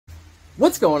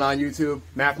What's going on YouTube?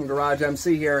 Matt from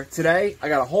GarageMC here. Today, I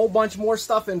got a whole bunch more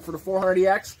stuff in for the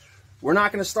 400EX. We're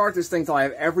not going to start this thing till I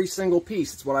have every single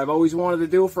piece. It's what I've always wanted to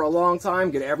do for a long time.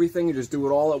 Get everything and just do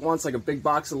it all at once like a big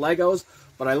box of Legos.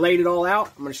 But I laid it all out.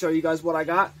 I'm going to show you guys what I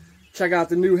got. Check out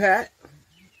the new hat.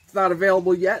 It's not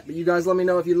available yet, but you guys let me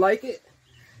know if you like it.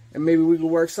 And maybe we can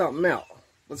work something out.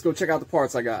 Let's go check out the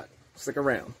parts I got. Stick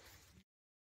around.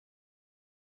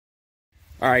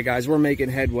 Alright guys, we're making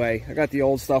headway. I got the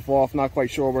old stuff off, not quite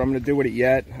sure what I'm going to do with it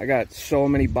yet. I got so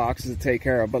many boxes to take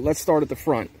care of, but let's start at the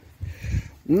front.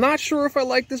 Not sure if I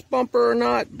like this bumper or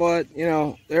not, but you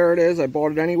know, there it is. I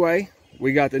bought it anyway.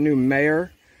 We got the new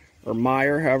Meyer,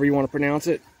 however you want to pronounce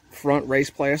it, front race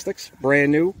plastics,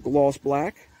 brand new, gloss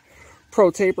black.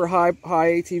 Pro Taper high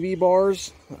ATV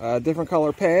bars, different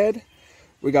color pad.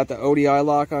 We got the ODI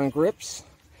lock-on grips.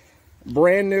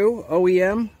 Brand new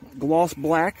OEM gloss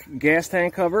black gas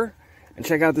tank cover. And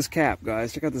check out this cap,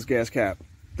 guys. Check out this gas cap.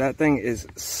 That thing is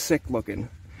sick looking.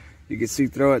 You can see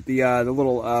through it the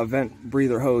little vent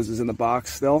breather hose is in the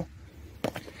box still.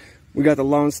 We got the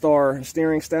Lone Star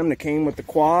steering stem that came with the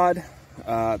quad.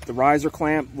 The riser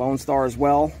clamp, Lone Star as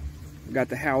well. We got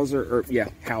the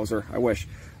Hauser, I wish.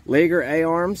 Lager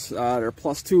A-arms. They're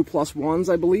 +2,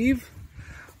 +1s, I believe.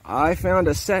 I found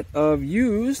a set of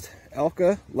used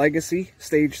Elka Legacy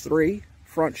Stage 3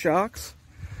 front shocks.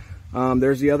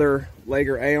 There's the other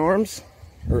Lager A-arms,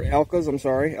 or Elkas, I'm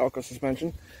sorry, Elka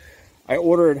suspension. I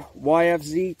ordered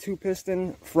YFZ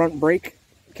 2-piston front brake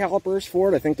calipers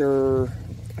for it. I think they're,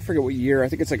 I forget what year, I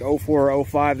think it's like 04 or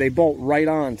 05. They bolt right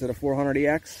on to the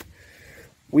 400EX.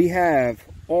 We have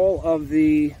all of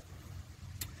the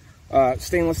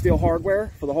stainless steel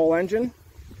hardware for the whole engine.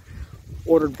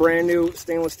 Ordered brand new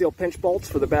stainless steel pinch bolts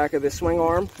for the back of the swing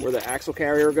arm where the axle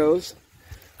carrier goes.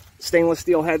 Stainless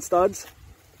steel head studs.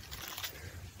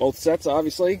 Both sets,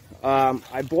 obviously.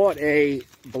 I bought a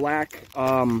black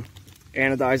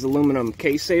anodized aluminum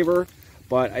case saver,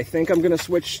 but I think I'm going to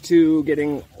switch to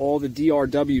getting all the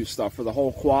DRW stuff for the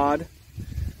whole quad.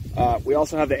 We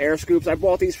also have the air scoops. I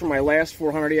bought these for my last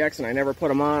 400EX and I never put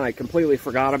them on. I completely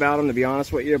forgot about them, to be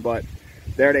honest with you, but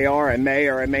there they are. I may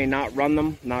or I may not run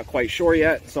them. Not quite sure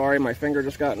yet. Sorry, my finger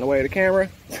just got in the way of the camera.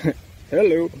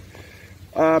 Hello.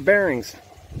 Bearings.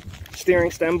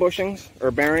 Steering stem bushings,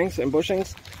 or bearings and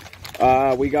bushings.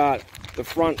 We got the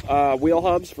front wheel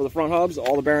hubs for the front hubs.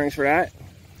 All the bearings for that.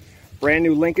 Brand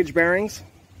new linkage bearings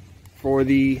for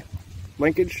the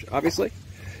linkage, obviously.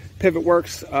 Pivot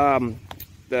works for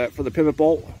the pivot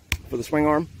bolt for the swing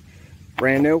arm.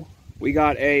 Brand new. We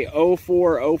got a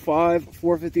 0405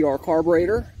 450R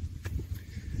carburetor.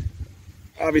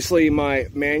 Obviously my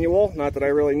manual, not that I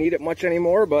really need it much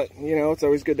anymore, but you know, it's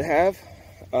always good to have.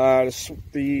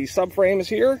 The subframe is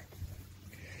here.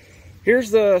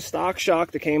 Here's the stock shock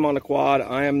that came on the quad.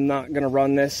 I am not going to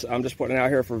run this. I'm just putting it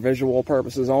out here for visual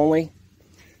purposes only.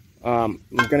 I'm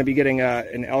going to be getting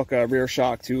an Elka rear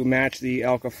shock to match the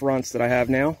Elka fronts that I have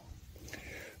now.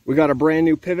 We got a brand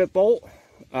new pivot bolt.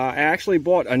 I actually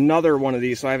bought another one of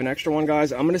these, so I have an extra one,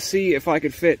 guys. I'm going to see if I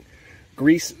could fit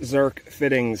grease zerk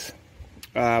fittings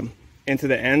into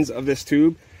the ends of this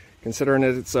tube, considering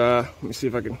that it's, let me see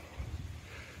if I can,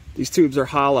 these tubes are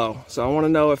hollow. So I want to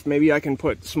know if maybe I can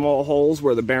put small holes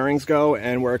where the bearings go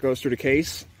and where it goes through the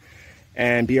case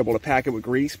and be able to pack it with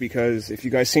grease, because if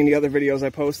you guys seen the other videos I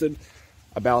posted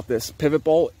about this pivot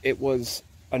bolt, it was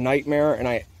a nightmare, and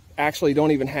I actually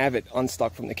don't even have it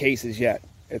unstuck from the cases yet.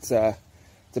 It's a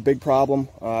big problem.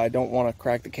 I don't want to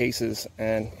crack the cases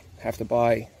and have to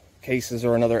buy cases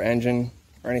or another engine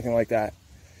or anything like that,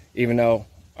 even though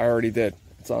I already did.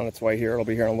 It's on its way here. It'll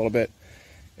be here in a little bit.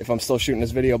 If I'm still shooting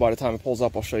this video, by the time it pulls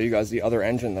up, I'll show you guys the other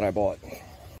engine that I bought.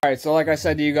 Alright, so like I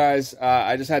said to you guys,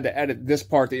 I just had to edit this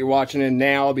part that you're watching in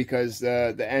now because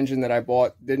the engine that I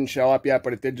bought didn't show up yet,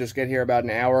 but it did just get here about an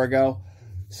hour ago.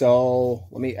 So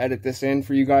let me edit this in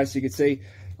for you guys so you can see.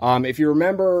 If you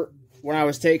remember, when I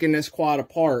was taking this quad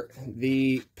apart,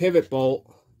 the pivot bolt,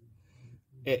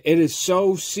 it is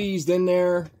so seized in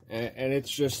there, and it's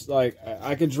just like,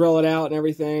 I could drill it out and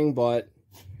everything, but,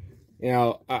 you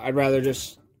know, I'd rather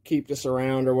just keep this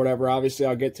around or whatever. Obviously,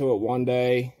 I'll get to it one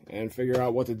day and figure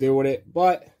out what to do with it,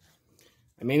 but,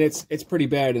 I mean, it's pretty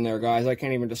bad in there, guys. I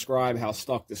can't even describe how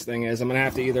stuck this thing is. I'm going to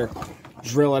have to either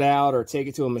drill it out or take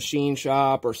it to a machine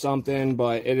shop or something,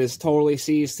 but it is totally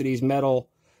seized to these metal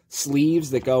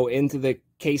sleeves that go into the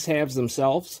case halves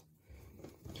themselves,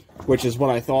 which is what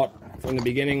I thought from the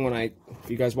beginning when if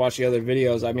you guys watch the other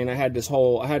videos. I mean, I had the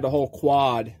whole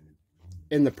quad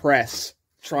in the press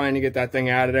trying to get that thing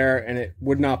out of there, and it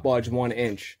would not budge 1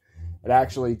 inch. It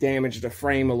actually damaged the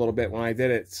frame a little bit when I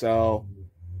did it, so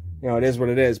you know, it is what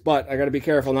it is. But I got to be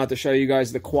careful not to show you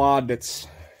guys the quad that's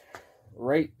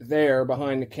right there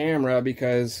behind the camera,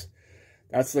 because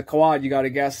that's the quad. You got to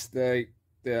guess the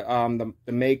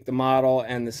make, the model,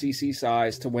 and the CC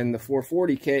size to win the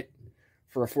 440 kit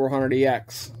for a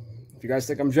 400EX. If you guys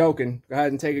think I'm joking, go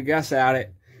ahead and take a guess at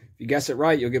it. If you guess it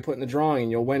right, you'll get put in the drawing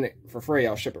and you'll win it for free.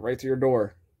 I'll ship it right to your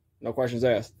door. No questions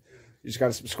asked. You just got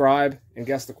to subscribe and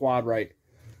guess the quad right.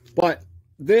 But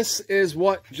this is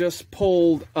what just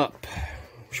pulled up.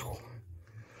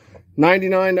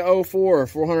 99 to 04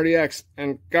 400EX.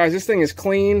 And guys, this thing is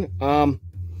clean.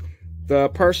 The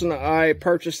person I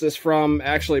purchased this from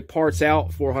actually parts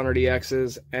out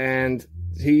 400EXs, and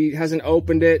he hasn't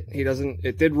opened it.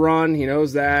 It did run. He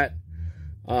knows that.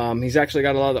 He's actually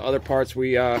got a lot of the other parts.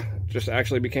 We just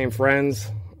actually became friends.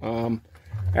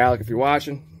 Alec, if you're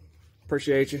watching,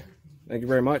 appreciate you. Thank you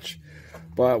very much.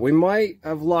 But we might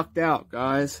have lucked out,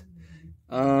 guys.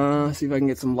 See if I can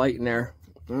get some light in there.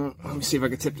 Let me see if I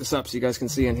can tip this up so you guys can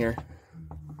see in here.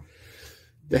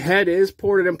 The head is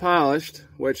ported and polished,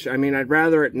 which, I mean, I'd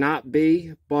rather it not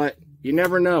be, but you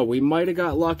never know. We might have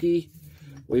got lucky.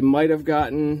 We might have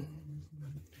gotten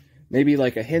maybe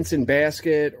like a Hinson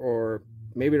basket, or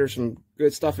maybe there's some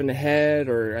good stuff in the head,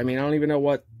 or, I mean, I don't even know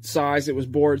what size it was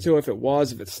bored to, if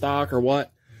it's stock or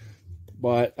what.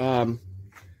 But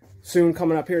soon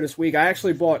coming up here this week, I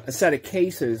actually bought a set of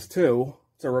cases too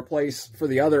to replace for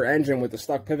the other engine with the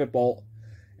stuck pivot bolt,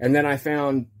 and then I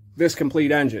found this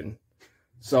complete engine.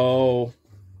 So,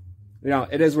 you know,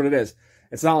 it is what it is.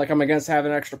 It's not like I'm against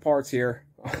having extra parts here.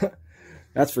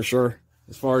 That's for sure.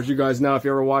 As far as you guys know, if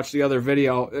you ever watched the other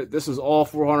video, this is all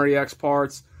 400EX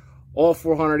parts, all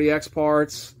 400EX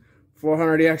parts,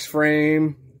 400EX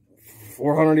frame,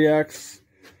 400EX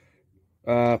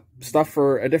stuff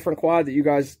for a different quad that you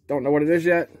guys don't know what it is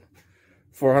yet.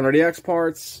 400EX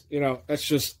parts, you know, that's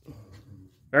just,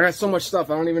 I got so much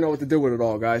stuff, I don't even know what to do with it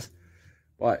all, guys.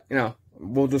 But, you know,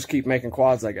 we'll just keep making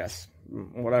quads, I guess.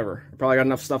 Whatever. I probably got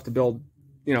enough stuff to build,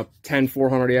 you know, 10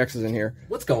 400EXs in here.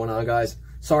 What's going on, guys?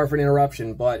 Sorry for the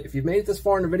interruption, but if you've made it this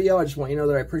far in the video, I just want you to know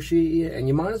that I appreciate you, and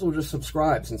you might as well just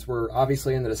subscribe, since we're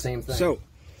obviously into the same thing. So,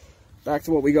 back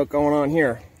to what we got going on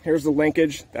here. Here's the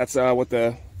linkage. That's what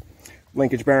the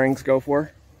linkage bearings go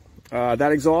for.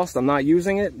 That exhaust, I'm not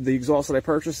using it. The exhaust that I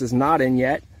purchased is not in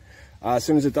yet. As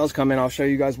soon as it does come in, I'll show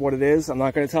you guys what it is. I'm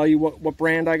not going to tell you what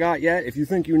brand I got yet. If you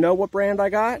think you know what brand I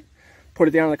got, put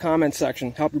it down in the comments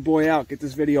section. Help your boy out. Get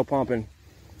this video pumping.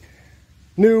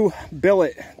 New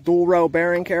billet dual row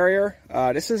bearing carrier.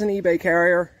 This is an eBay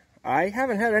carrier. I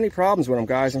haven't had any problems with them,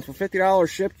 guys. And for $50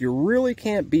 shipped, you really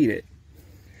can't beat it.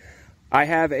 I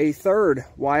have a third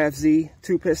YFZ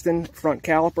 2-piston front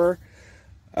caliper.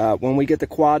 When we get the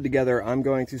quad together, I'm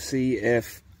going to see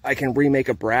if I can remake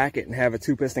a bracket and have a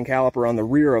 2-piston caliper on the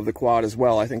rear of the quad as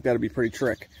well. I think that'd be pretty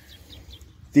trick.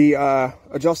 The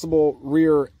adjustable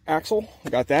rear axle, I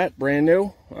got that brand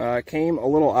new. Came a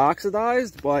little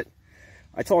oxidized, but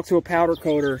I talked to a powder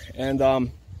coater, and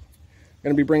I'm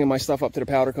going to be bringing my stuff up to the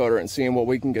powder coater and seeing what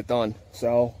we can get done.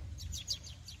 So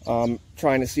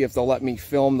trying to see if they'll let me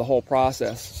film the whole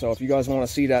process. So if you guys want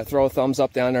to see that, throw a thumbs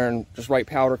up down there and just write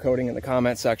powder coating in the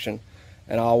comment section,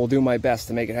 and I will do my best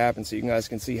to make it happen so you guys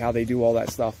can see how they do all that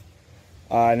stuff.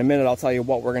 In a minute, I'll tell you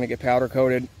what we're going to get powder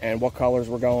coated and what colors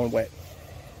we're going with.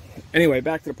 Anyway,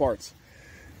 back to the parts.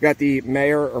 Got the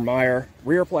Meyer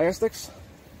rear plastics,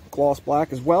 gloss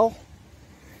black as well.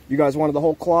 You guys wanted the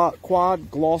whole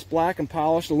quad gloss black and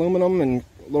polished aluminum and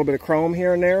a little bit of chrome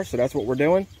here and there, so that's what we're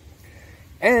doing.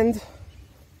 And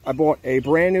I bought a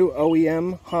brand new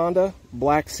OEM Honda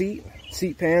black seat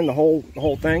pan, the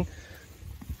whole thing.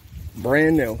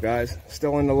 Brand new, guys.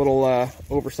 Still in the little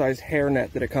oversized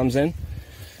hairnet that it comes in.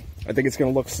 I think it's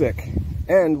going to look sick.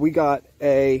 And we got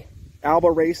a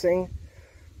Alba Racing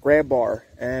grab bar.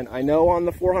 And I know on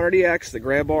the 400EX, the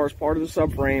grab bar is part of the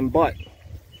subframe, but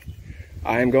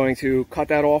I am going to cut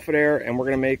that off of there, and we're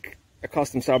going to make a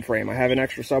custom subframe. I have an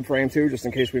extra subframe too, just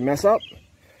in case we mess up.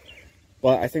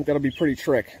 But I think that'll be pretty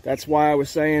trick. That's why I was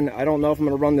saying I don't know if I'm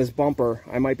going to run this bumper.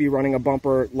 I might be running a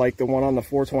bumper like the one on the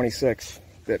 426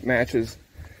 that matches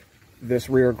this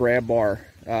rear grab bar,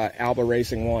 Alba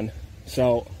Racing one.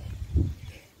 So,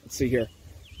 let's see here.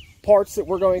 Parts that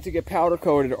we're going to get powder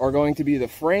coated are going to be the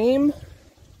frame.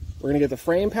 We're going to get the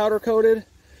frame powder coated,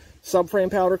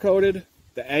 subframe powder coated,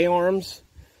 the A-arms,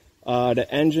 the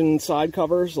engine side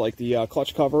covers, like the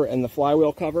clutch cover and the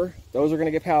flywheel cover. Those are going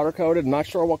to get powder coated. I'm not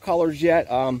sure what colors yet.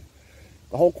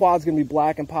 The whole quad's going to be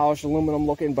black and polished aluminum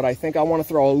looking, but I think I want to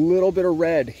throw a little bit of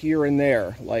red here and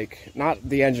there. Like, not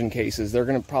the engine cases. They're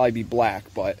going to probably be black,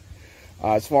 but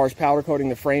As far as powder coating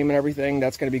the frame and everything,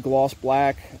 that's going to be gloss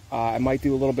black. I might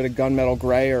do a little bit of gunmetal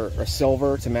gray or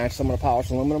silver to match some of the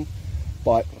polished aluminum.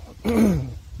 But you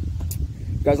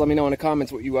guys let me know in the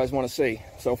comments what you guys want to see.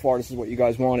 So far, this is what you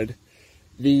guys wanted.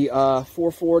 The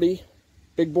 440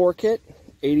 big bore kit,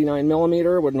 89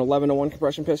 millimeter with an 11-to-1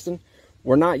 compression piston.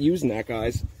 We're not using that,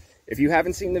 guys. If you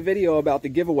haven't seen the video about the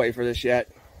giveaway for this yet,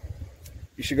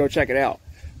 you should go check it out.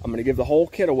 I'm going to give the whole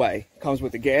kit away. It comes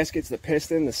with the gaskets, the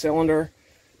piston, the cylinder.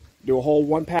 Do a whole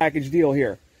one package deal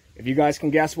here. If you guys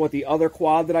can guess what the other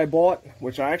quad that I bought,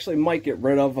 which I actually might get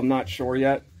rid of, I'm not sure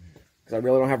yet, because I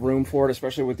really don't have room for it,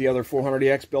 especially with the other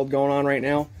 400EX build going on right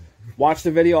now. Watch the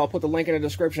video. I'll put the link in the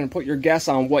description and put your guess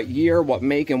on what year, what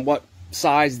make, and what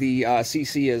size the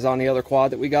CC is on the other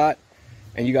quad that we got.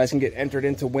 And you guys can get entered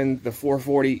in to win the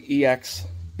 440EX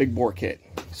big bore kit.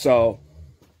 So,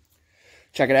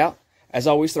 check it out. As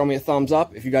always, throw me a thumbs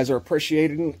up. If you guys are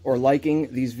appreciating or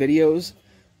liking these videos,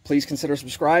 please consider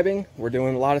subscribing. We're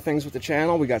doing a lot of things with the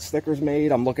channel. We got stickers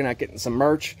made. I'm looking at getting some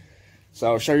merch.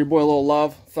 So show your boy a little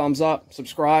love. Thumbs up,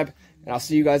 subscribe, and I'll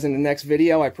see you guys in the next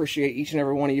video. I appreciate each and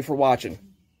every one of you for watching.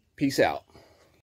 Peace out.